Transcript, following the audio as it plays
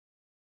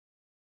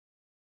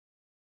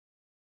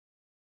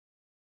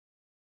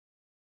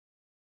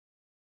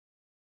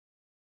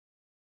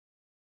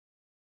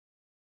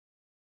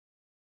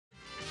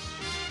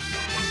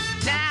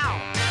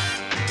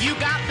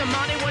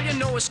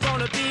it's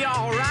gonna be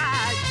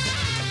alright.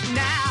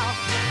 Now,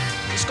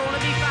 it's gonna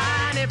be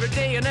fine every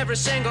day and every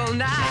single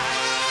night.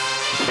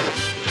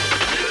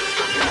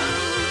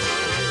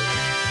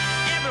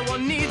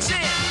 Everyone needs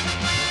it.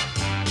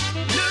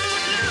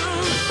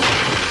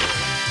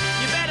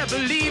 You better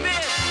believe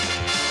it.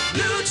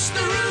 Loot's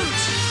the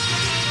roots.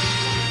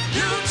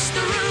 Loot's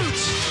the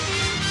roots.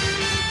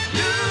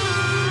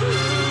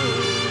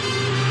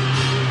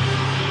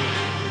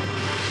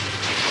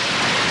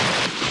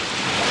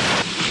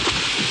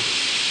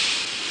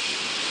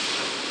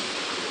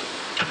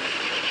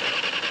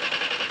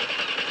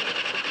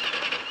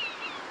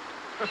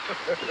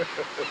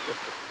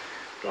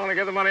 Trying to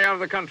get the money out of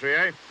the country,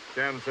 eh?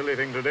 Damn silly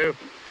thing to do.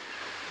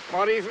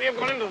 Might easily have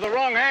gone into the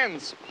wrong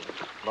hands.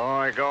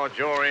 My God,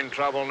 you're in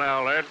trouble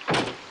now, lad.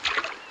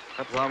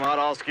 Perhaps I might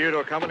ask you to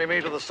accompany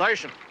me to the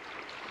station.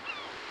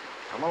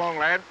 Come along,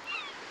 lad.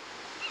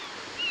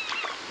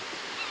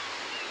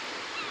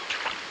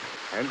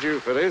 And you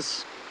for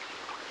this.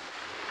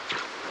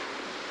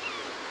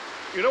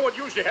 You know what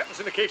usually happens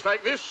in a case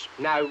like this?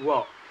 No,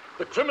 what?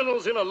 The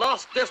criminals, in a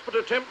last desperate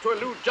attempt to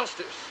elude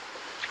justice,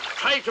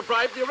 try to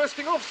bribe the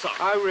arresting officer.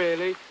 Oh,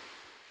 really?